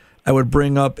coolant. I would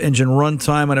bring up engine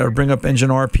runtime, and I would bring up engine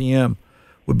RPM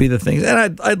would be the things.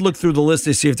 And I'd look through the list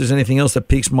to see if there's anything else that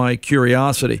piques my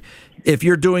curiosity. If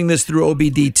you're doing this through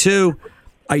OBD2,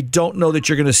 I don't know that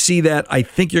you're going to see that. I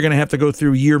think you're going to have to go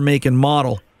through year, make, and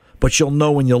model, but you'll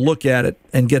know when you look at it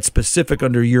and get specific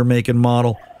under year, make, and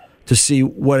model to see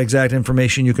what exact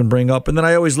information you can bring up. And then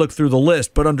I always look through the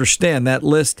list, but understand that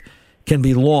list can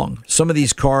be long. Some of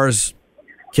these cars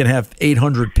can have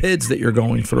 800 PIDs that you're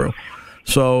going through.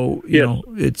 So,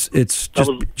 it's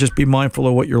just be mindful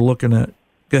of what you're looking at.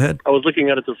 Go ahead. I was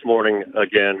looking at it this morning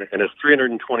again, and it's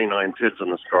 329 PIDs on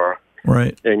this car.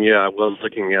 Right. And I was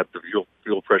looking at the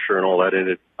fuel pressure and all that in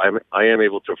it. I am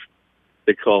able to,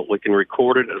 we can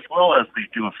record it, as well as they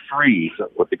do a freeze,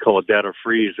 what they call a data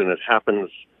freeze, and it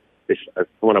happens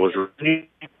when I was reading.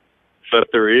 So if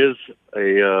there is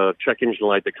a check engine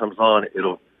light that comes on,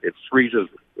 it freezes,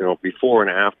 before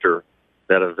and after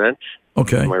that event.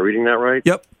 Okay. Am I reading that right?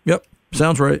 Yep.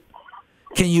 Sounds right.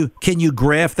 Can you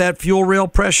graph that fuel rail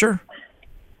pressure?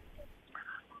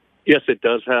 Yes, it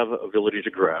does have ability to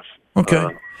graph. Okay.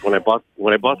 When I bought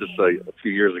this a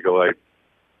few years ago,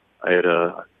 I had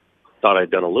thought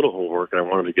I'd done a little homework, and I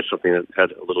wanted to get something that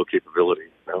had a little capability.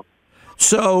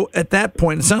 So at that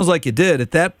point, it sounds like you did.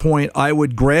 At that point, I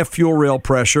would graph fuel rail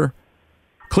pressure,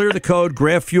 clear the code,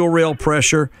 graph fuel rail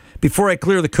pressure. Before I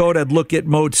clear the code, I'd look at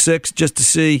mode 6 just to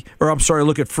see,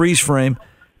 look at freeze frame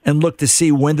and look to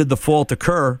see when did the fault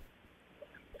occur,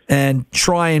 and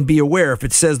try and be aware. If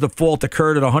it says the fault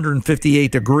occurred at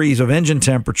 158 degrees of engine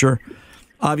temperature,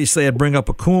 obviously I'd bring up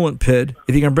a coolant PID.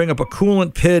 If you can bring up a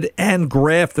coolant PID and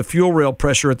graph the fuel rail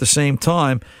pressure at the same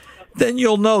time, then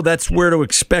you'll know that's where to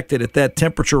expect it at that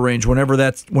temperature range whenever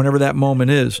that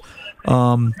moment is.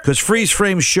 Because freeze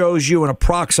frame shows you an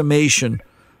approximation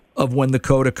of when the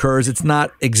code occurs. It's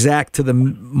not exact to the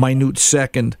minute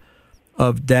second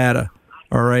of data,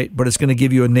 all right? But it's going to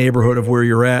give you a neighborhood of where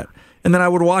you're at. And then I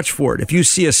would watch for it. If you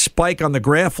see a spike on the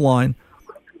graph line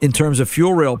in terms of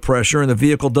fuel rail pressure and the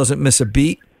vehicle doesn't miss a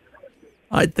beat,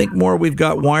 I'd think more we've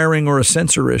got wiring or a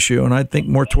sensor issue, and I'd think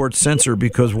more towards sensor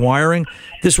because wiring,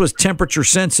 this was temperature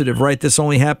sensitive, right? This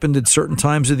only happened at certain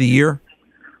times of the year?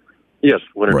 Yes,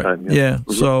 wintertime. Right. Yeah,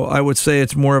 so I would say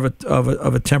it's more of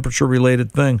a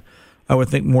temperature-related thing. I would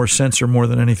think more sensor more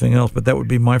than anything else, but that would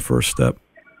be my first step.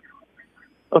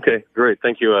 Okay, great.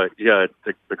 Thank you.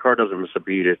 The car doesn't miss a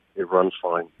beat. It runs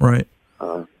fine. Right.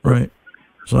 Right.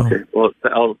 So. Okay. Well,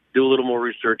 I'll do a little more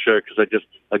research because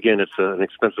again, it's an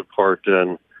expensive part,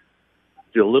 and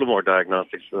do a little more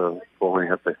diagnostics before I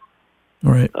have to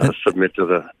submit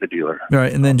to the dealer. All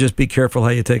right, and then just be careful how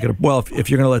you take it. Well, if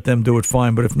you're going to let them do it,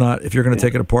 fine. But if not, if you're going to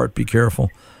take it apart, be careful.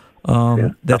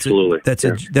 Absolutely. That's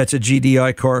a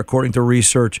GDI car, according to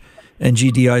research, and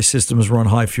GDI systems run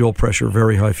high fuel pressure,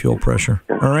 very high fuel pressure.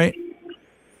 All right.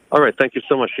 All right. Thank you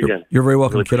so much again. You're very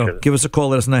welcome, kiddo. Give us a call.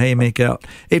 Let us know how you make out.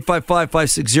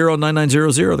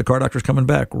 855-560-9900. The Car Doctor's coming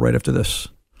back right after this.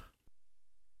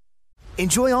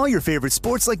 Enjoy all your favorite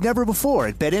sports like never before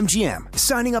at BetMGM.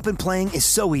 Signing up and playing is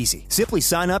so easy. Simply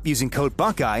sign up using code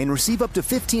Buckeye and receive up to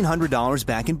 $1,500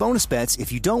 back in bonus bets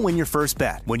if you don't win your first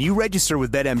bet. When you register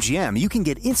with BetMGM, you can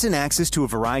get instant access to a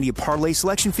variety of parlay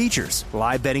selection features,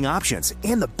 live betting options,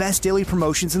 and the best daily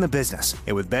promotions in the business.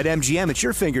 And with BetMGM at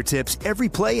your fingertips, every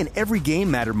play and every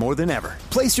game matter more than ever.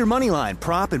 Place your moneyline,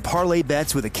 prop, and parlay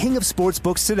bets with the king of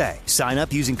sportsbooks today. Sign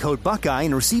up using code Buckeye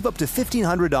and receive up to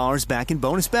 $1,500 back in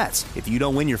bonus bets if you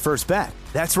don't win your first bet.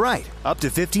 That's right, up to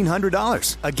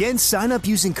 $1,500. Again, sign up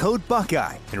using code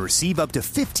Buckeye and receive up to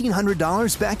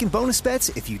 $1,500 back in bonus bets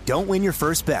if you don't win your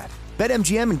first bet.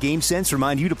 BetMGM and GameSense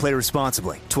remind you to play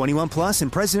responsibly. 21 plus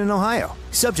and present in Ohio.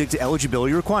 Subject to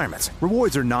eligibility requirements.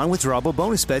 Rewards are non-withdrawable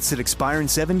bonus bets that expire in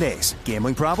 7 days.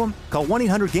 Gambling problem? Call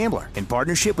 1-800-GAMBLER in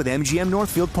partnership with MGM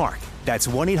Northfield Park. That's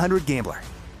 1-800-GAMBLER.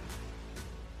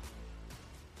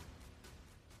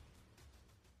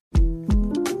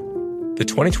 The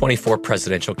 2024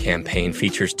 presidential campaign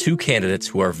features two candidates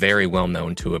who are very well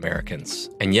known to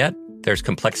Americans. And yet, there's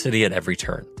complexity at every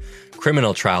turn.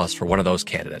 Criminal trials for one of those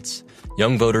candidates.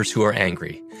 Young voters who are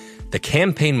angry. The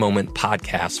Campaign Moment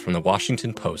podcast from the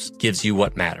Washington Post gives you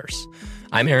what matters.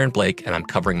 I'm Aaron Blake, and I'm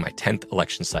covering my 10th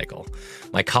election cycle.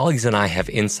 My colleagues and I have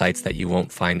insights that you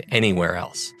won't find anywhere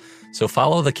else. So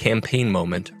follow The Campaign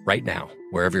Moment right now,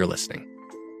 wherever you're listening.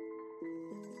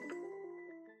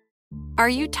 Are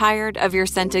you tired of your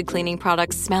scented cleaning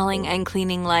products smelling and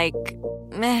cleaning like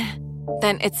meh?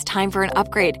 Then it's time for an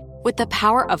upgrade with the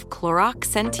power of Clorox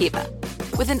Scentiva.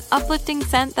 With an uplifting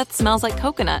scent that smells like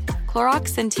coconut,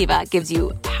 Clorox Scentiva gives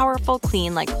you powerful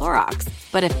clean like Clorox,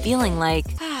 but a feeling like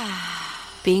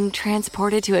being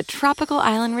transported to a tropical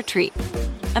island retreat.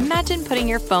 Imagine putting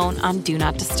your phone on Do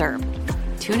Not Disturb,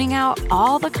 tuning out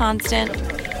all the constant,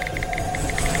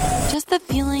 just the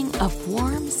feeling of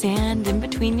warm sand in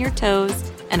between your toes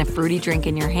and a fruity drink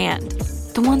in your hand.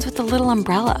 The ones with the little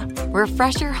umbrella.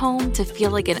 Refresh your home to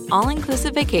feel like an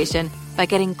all-inclusive vacation by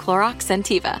getting Clorox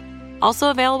Scentiva.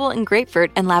 Also available in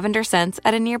grapefruit and lavender scents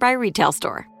at a nearby retail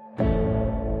store.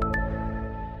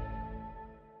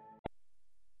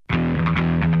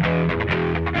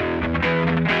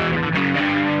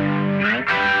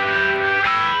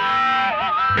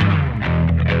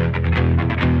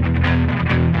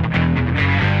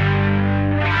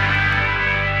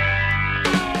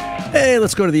 Hey,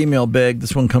 let's go to the email bag.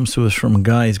 This one comes to us from a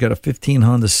guy. He's got a 15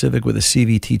 Honda Civic with a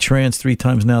CVT trans. 3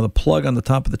 times now the plug on the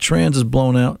top of the trans is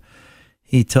blown out.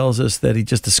 He tells us that he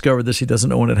just discovered this. He doesn't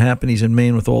know when it happened. He's in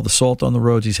Maine with all the salt on the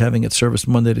roads. He's having it serviced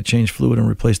Monday to change fluid and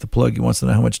replace the plug. He wants to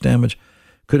know how much damage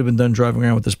could have been done driving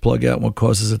around with this plug out and what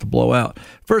causes it to blow out.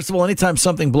 First of all, anytime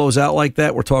something blows out like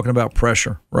that, we're talking about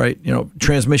pressure, right? You know,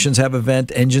 transmissions have a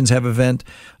vent, engines have a vent.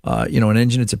 An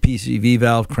engine, it's a PCV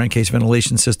valve, crankcase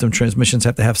ventilation system. Transmissions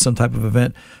have to have some type of a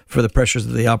vent for the pressures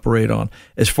that they operate on.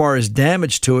 As far as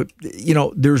damage to it,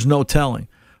 there's no telling.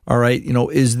 All right,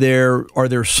 are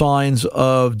there signs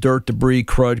of dirt, debris,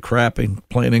 crud, crap, in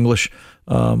plain English,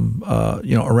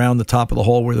 around the top of the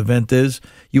hole where the vent is?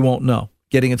 You won't know.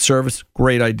 Getting it serviced,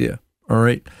 great idea. All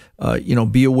right.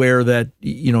 Be aware that,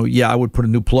 I would put a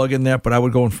new plug in there, but I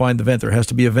would go and find the vent. There has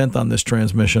to be a vent on this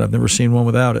transmission. I've never seen one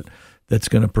without it. That's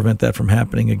going to prevent that from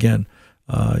happening again.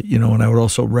 And I would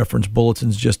also reference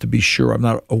bulletins just to be sure. I'm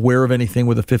not aware of anything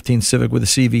with a 15 Civic with a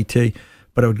CVT,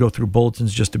 but I would go through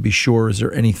bulletins just to be sure. Is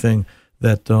there anything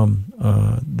that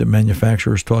the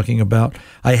manufacturer is talking about?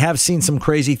 I have seen some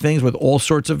crazy things with all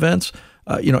sorts of vents,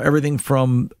 everything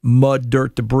from mud,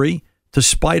 dirt, debris to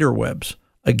spider webs.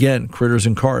 Again, critters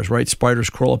in cars, right? Spiders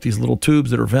crawl up these little tubes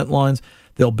that are vent lines.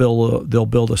 They'll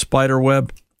build a spider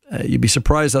web, You'd be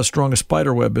surprised how strong a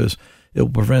spider web is. It will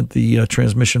prevent the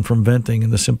transmission from venting,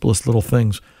 and the simplest little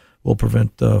things will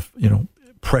prevent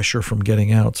pressure from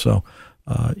getting out. So,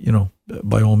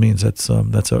 by all means, that's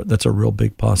a real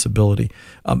big possibility.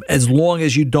 As long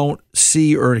as you don't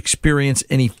see or experience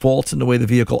any faults in the way the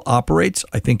vehicle operates,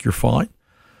 I think you're fine.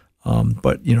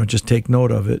 But just take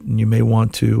note of it, and you may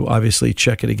want to obviously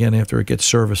check it again after it gets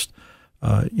serviced.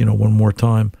 One more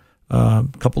time, a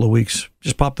couple of weeks.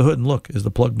 Just pop the hood and look: is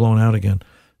the plug blown out again?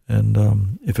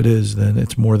 And if it is, then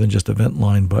it's more than just a vent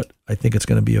line. But I think it's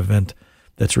going to be a vent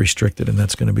that's restricted, and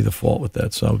that's going to be the fault with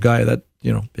that. So, Guy, if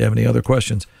you have any other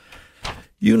questions,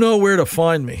 you know where to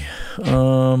find me.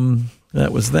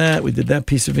 That was that. We did that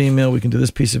piece of email. We can do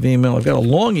this piece of email. I've got a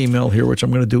long email here, which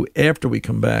I'm going to do after we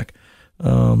come back.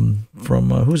 From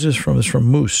who's this from? It's from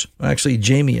Moose. Actually,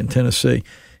 Jamie in Tennessee.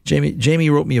 Jamie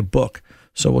wrote me a book,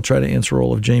 so we'll try to answer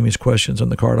all of Jamie's questions on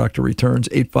The Car Doctor Returns.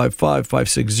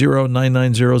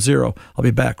 855-560-9900. I'll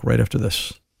be back right after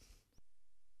this.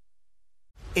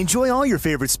 Enjoy all your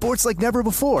favorite sports like never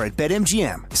before at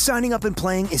BetMGM. Signing up and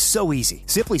playing is so easy.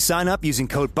 Simply sign up using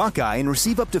code Buckeye and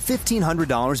receive up to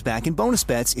 $1,500 back in bonus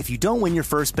bets if you don't win your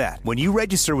first bet. When you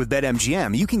register with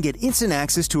BetMGM, you can get instant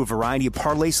access to a variety of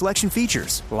parlay selection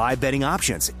features, live betting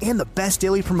options, and the best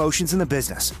daily promotions in the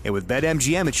business. And with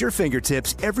BetMGM at your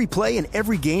fingertips, every play and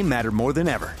every game matter more than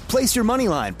ever. Place your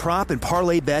moneyline, prop, and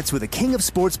parlay bets with the king of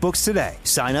sportsbooks today.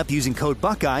 Sign up using code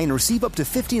Buckeye and receive up to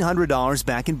 $1,500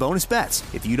 back in bonus bets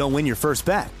if you don't win your first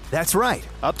bet. That's right,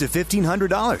 up to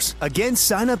 $1,500. Again,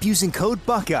 sign up using code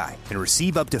Buckeye and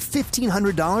receive up to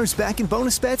 $1,500 back in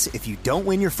bonus bets if you don't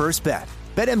win your first bet.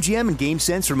 BetMGM and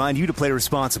GameSense remind you to play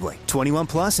responsibly. 21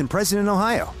 plus and present in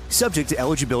Ohio. Subject to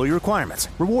eligibility requirements.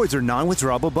 Rewards are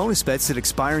non-withdrawable bonus bets that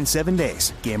expire in 7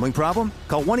 days. Gambling problem?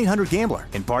 Call 1-800-GAMBLER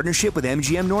in partnership with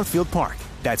MGM Northfield Park.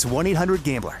 That's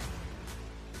 1-800-GAMBLER.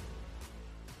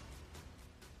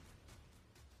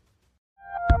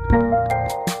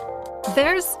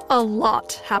 There's a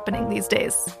lot happening these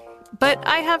days, but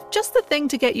I have just the thing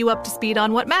to get you up to speed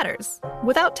on what matters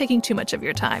without taking too much of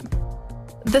your time.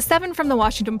 The 7 from the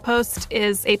Washington Post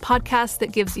is a podcast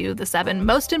that gives you the 7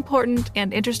 most important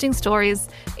and interesting stories,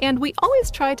 and we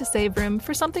always try to save room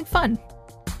for something fun.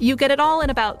 You get it all in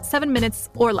about 7 minutes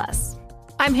or less.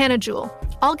 I'm Hannah Jewell.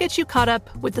 I'll get you caught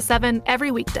up with the 7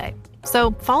 every weekday,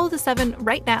 so follow the 7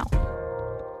 right now.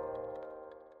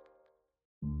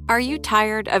 Are you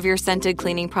tired of your scented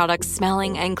cleaning products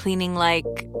smelling and cleaning like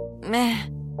meh?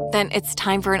 Then it's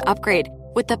time for an upgrade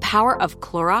with the power of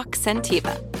Clorox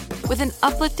Scentiva. With an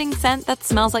uplifting scent that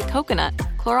smells like coconut,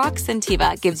 Clorox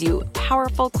Scentiva gives you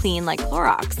powerful clean like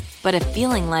Clorox, but a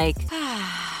feeling like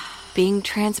being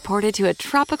transported to a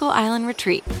tropical island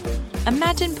retreat.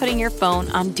 Imagine putting your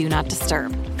phone on Do Not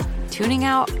Disturb, tuning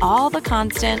out all the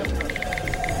constant,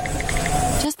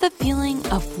 just the feeling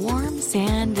of warm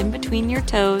sand in between your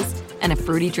toes and a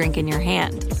fruity drink in your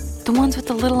hand. The ones with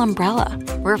the little umbrella.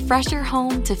 Refresh your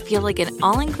home to feel like an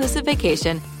all-inclusive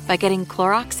vacation by getting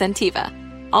Clorox Scentiva.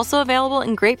 Also available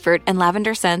in grapefruit and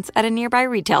lavender scents at a nearby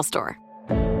retail store.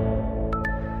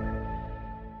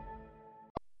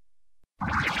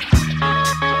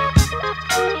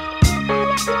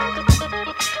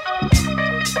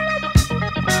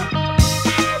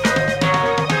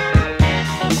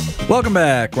 Welcome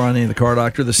back, Ronnie the Car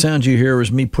Doctor. The sound you hear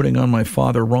is me putting on my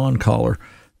Father Ron collar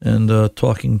and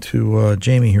talking to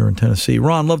Jamie here in Tennessee.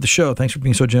 Ron, love the show. Thanks for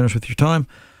being so generous with your time.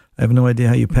 I have no idea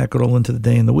how you pack it all into the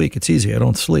day and the week. It's easy. I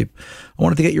don't sleep. I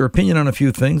wanted to get your opinion on a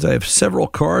few things. I have several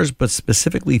cars, but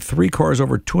specifically 3 cars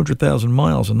over 200,000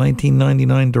 miles. A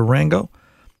 1999 Durango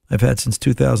I've had since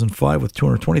 2005 with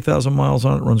 220,000 miles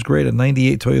on it. Runs great. A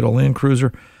 98 Toyota Land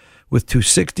Cruiser with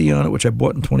 260 on it, which I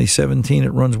bought in 2017. It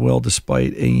runs well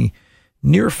despite a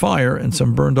near fire and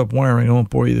some burned up wiring. I won't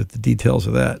bore you with the details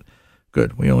of that.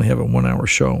 Good. We only have a 1-hour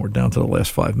show. We're down to the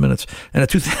last 5 minutes. And a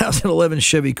 2011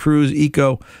 Chevy Cruze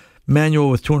Eco manual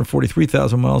with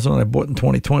 243,000 miles on it I bought in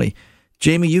 2020.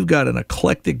 Jamie, you've got an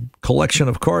eclectic collection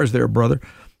of cars there, brother.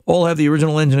 All have the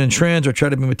original engine and trans. I try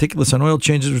to be meticulous on oil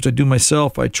changes, which I do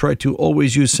myself. I try to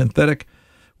always use synthetic.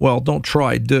 Well, don't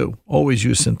try, do. Always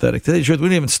use synthetic. To tell you the truth, we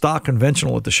don't even stock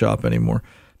conventional at the shop anymore.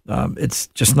 It's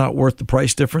just not worth the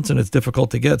price difference, and it's difficult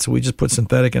to get, so we just put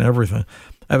synthetic in everything.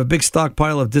 I have a big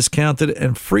stockpile of discounted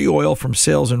and free oil from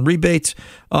sales and rebates.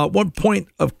 One point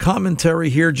of commentary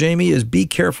here, Jamie, is be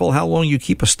careful how long you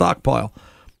keep a stockpile.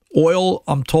 Oil,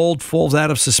 I'm told, falls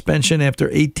out of suspension after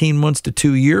 18 months to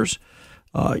 2 years.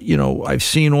 I've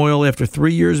seen oil after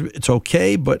 3 years. It's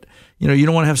okay, but you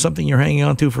don't want to have something you're hanging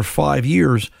on to for 5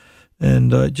 years,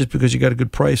 and just because you got a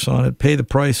good price on it, pay the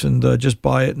price and just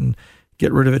buy it and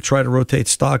get rid of it. Try to rotate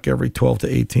stock every 12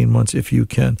 to 18 months if you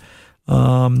can.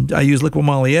 I use Liquid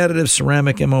Moly additives,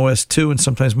 ceramic MOS2, and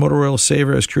sometimes motor oil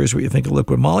saver. I was curious what you think of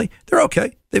Liquid Moly. They're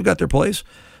okay. They've got their place.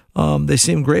 They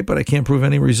seem great, but I can't prove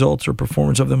any results or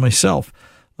performance of them myself.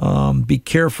 Be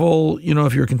careful,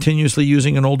 if you're continuously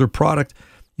using an older product,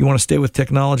 you want to stay with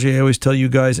technology. I always tell you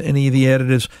guys, any of the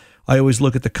additives, I always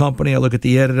look at the company. I look at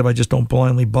the additive. I just don't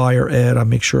blindly buy or add. I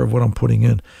make sure of what I'm putting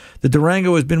in. The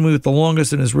Durango has been with the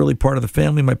longest and is really part of the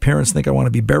family. My parents think I want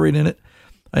to be buried in it.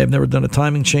 I have never done a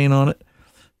timing chain on it.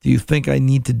 Do you think I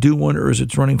need to do one, or is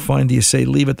it running fine? Do you say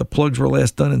leave it? The plugs were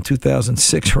last done in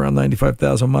 2006, around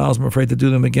 95,000 miles. I'm afraid to do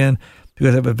them again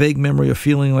because I have a vague memory of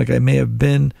feeling like one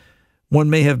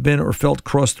may have been or felt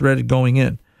cross-threaded going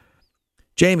in.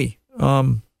 Jamie,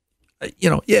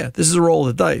 this is a roll of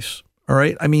the dice. All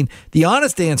right. I mean, the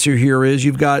honest answer here is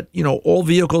you've got, all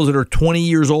vehicles that are 20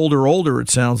 years old or older, it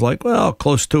sounds like. Well,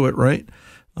 close to it, right?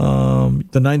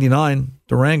 The 99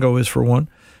 Durango is for one.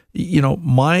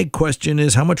 My question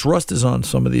is how much rust is on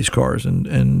some of these cars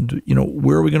and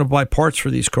where are we going to buy parts for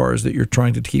these cars that you're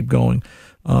trying to keep going?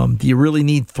 Do you really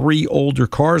need 3 older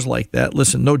cars like that?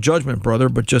 Listen, no judgment, brother,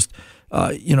 but just,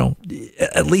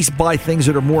 at least buy things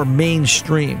that are more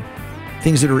mainstream,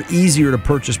 things that are easier to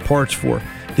purchase parts for.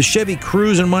 The Chevy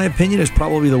Cruze, in my opinion, is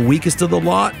probably the weakest of the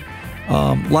lot.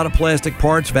 A lot of plastic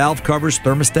parts, valve covers,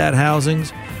 thermostat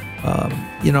housings.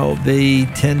 They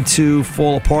tend to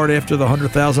fall apart after the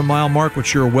 100,000 mile mark,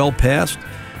 which you're well past.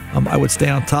 I would stay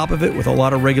on top of it with a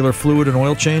lot of regular fluid and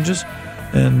oil changes.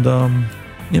 And,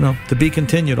 to be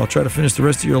continued. I'll try to finish the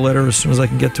rest of your letter as soon as I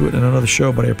can get to it in another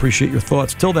show, but I appreciate your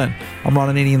thoughts. Till then, I'm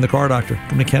Ron Ananian, the Car Doctor.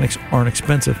 The mechanics aren't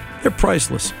expensive. They're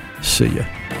priceless. See ya.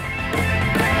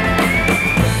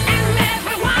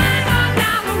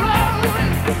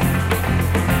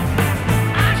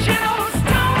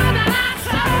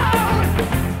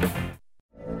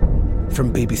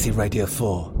 From BBC Radio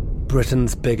 4,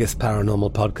 Britain's biggest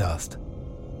paranormal podcast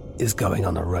is going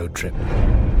on a road trip.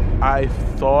 I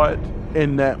thought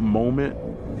in that moment,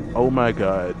 oh my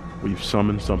God, we've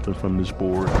summoned something from this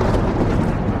board.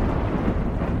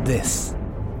 This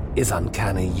is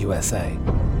Uncanny USA.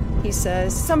 He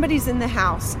says, somebody's in the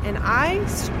house, and I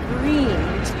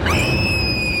screamed.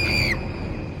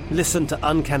 Listen to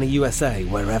Uncanny USA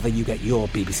wherever you get your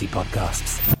BBC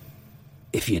podcasts,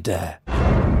 if you dare.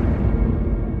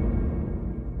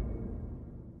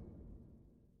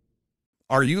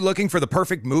 Are you looking for the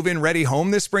perfect move-in ready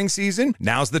home this spring season?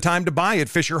 Now's the time to buy at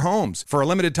Fisher Homes. For a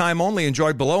limited time only,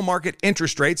 enjoy below-market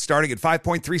interest rates starting at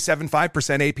 5.375%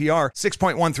 APR,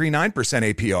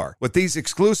 6.139% APR. With these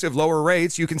exclusive lower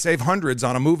rates, you can save hundreds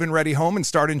on a move-in ready home and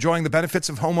start enjoying the benefits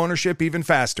of homeownership even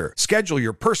faster. Schedule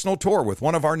your personal tour with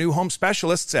one of our new home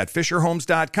specialists at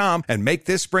FisherHomes.com and make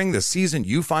this spring the season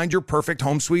you find your perfect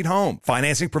home sweet home.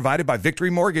 Financing provided by Victory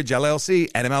Mortgage, LLC,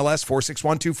 NMLS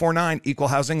 461249, Equal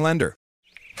Housing Lender.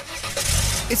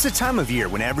 It's the time of year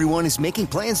when everyone is making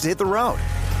plans to hit the road.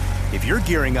 If you're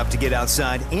gearing up to get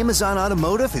outside, Amazon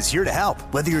Automotive is here to help.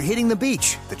 Whether you're hitting the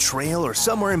beach, the trail, or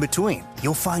somewhere in between,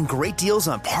 you'll find great deals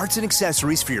on parts and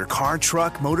accessories for your car,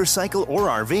 truck, motorcycle, or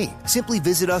RV. Simply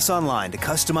visit us online to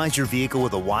customize your vehicle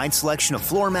with a wide selection of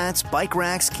floor mats, bike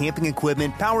racks, camping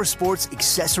equipment, power sports,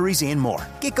 accessories, and more.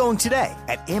 Get going today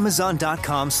at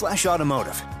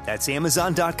Amazon.com/automotive. That's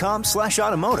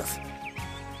Amazon.com/automotive.